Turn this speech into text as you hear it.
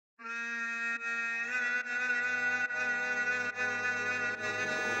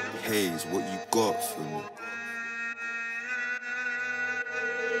Hayes, what you got for me?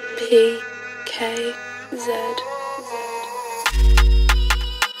 PKZ.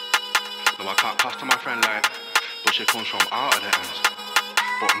 No, I can't pass to my friend like, but she comes from out of the ends.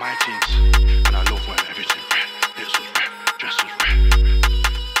 But my teens, and I love when everything red. Lips was red, dress was red.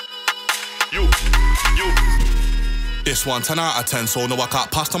 You. This one 10 out of 10, so no, I can't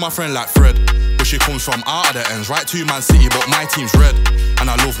pass to my friend like Fred. But she comes from out of the ends, right to Man City, but my team's red. And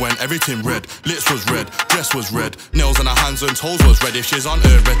I love when everything red. Lips was red, dress was red, nails on her hands and toes was red. If she's on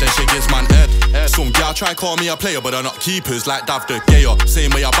her red, then she gives man head. Some gal try call me a player, but they're not keepers like Dav the Gayer.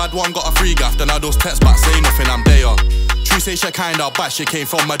 Same way a bad one got a free gaff, then I just text back, say nothing, I'm there. True say she kinda bad, she came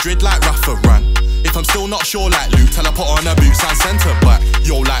from Madrid like Rafa ran. If I'm still not sure like Luke, tell her put on her boots and centre back.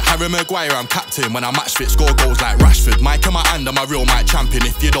 Yo, like Harry Maguire, I'm captain. When I match fit, score goals like Rashford. Mike in my hand, I'm a real Mike champion.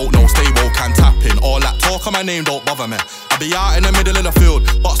 If you don't know, stay woke and tap in. All that talk on my name don't bother me. I be out in the middle of the field,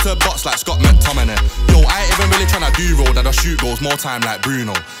 box to box like Scott McTominay. Yo, I ain't even really tryna do road, I just shoot goals more time like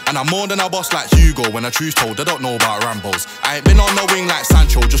Bruno. And I'm more than a boss like Hugo. When the truth's told, they don't know about Rambos. I ain't been on the wing like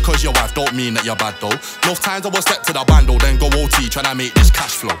Sancho. Just cause your wife don't mean that you're bad though. Enough times I will step to the bando, then go OT tryna make this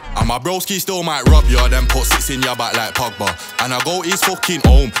cash flow. And my broski still might rob you, then put six in your back like Pogba. And I go he's fucking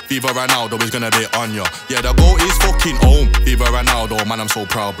home, Viva Ronaldo is gonna be on ya. Yeah, the goal is fucking home, Viva Ronaldo, man I'm so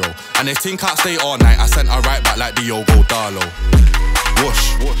proud bro. And this thing can't stay all night, I sent her right back like Diogo Darlo.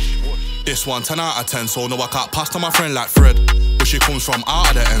 Whoosh. This one 10 out of 10, so no I can't pass to my friend like Fred. But she comes from out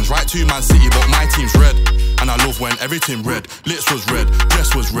of the ends, right to Man City, but my team's red. And I love when everything red. Lips was red,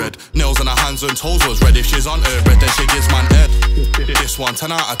 dress was red, nails on her hands and toes was red. If she's on her red, then she gives man head. This one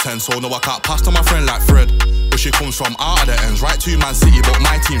 10 out of 10, so no I can't pass to my friend like Fred. But she comes from out of the ends, right to Man City, but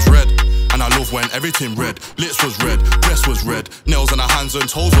my team's red. And I love when everything red. Lips was red, dress was red, nails on her hands and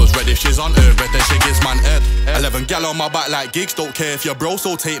toes was red. If she's on her red, then she gives man head. 11 gal on my back like gigs, don't care if you're bro,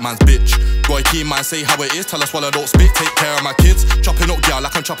 so take man's bitch. Roy Keane man say how it is, tell us while I don't spit. Take care of my kids, chopping up gal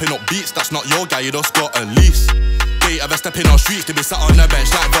like I'm chopping up beats. That's not your guy, you just got a lease. They ever stepping on streets to be sat on the bench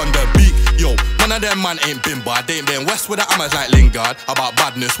like Van der Beek. Yo, none of them man ain't been bad. They ain't been west with the hammers like Lingard. About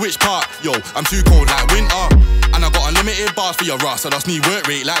badness, which part? Yo, I'm too cold like winter. And I got unlimited bars for your Ross, so that's me work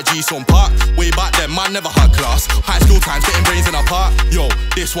rate like G-Sun Park. Way back then, man never had class. High school times getting brains in a park. Yo,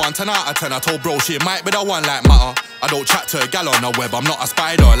 this one 10 out of 10, I told bro she might be the one like Matter. I don't chat to a gal on the web, I'm not a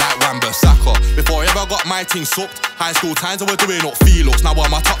spider like Wan-Bissaka. Before I ever got my thing sucked, high school times I was doing up Felix. Now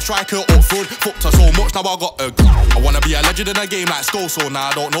I'm my top striker up front, fucked her so much, now I got a I wanna be a legend in a game like Skull, so now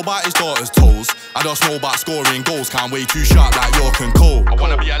I don't know about his daughter's toes. I just know about scoring goals, can't way too sharp like York and Cole. I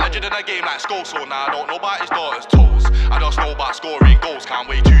wanna be a legend in a game like Skull, so now I don't know about his daughter's toes. I just know about scoring goals, can't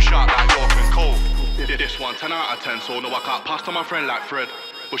way too sharp like York and Cole. This one 10 out of 10, so no I can't pass to my friend like Fred.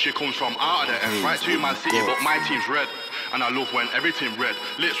 But she comes from out of the end, right to Man City, but my team's red. And I love when everything red.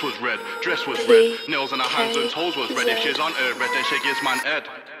 Lips was red, dress was red, nails on her hands and toes was red. If she's on her red, then she gives man head.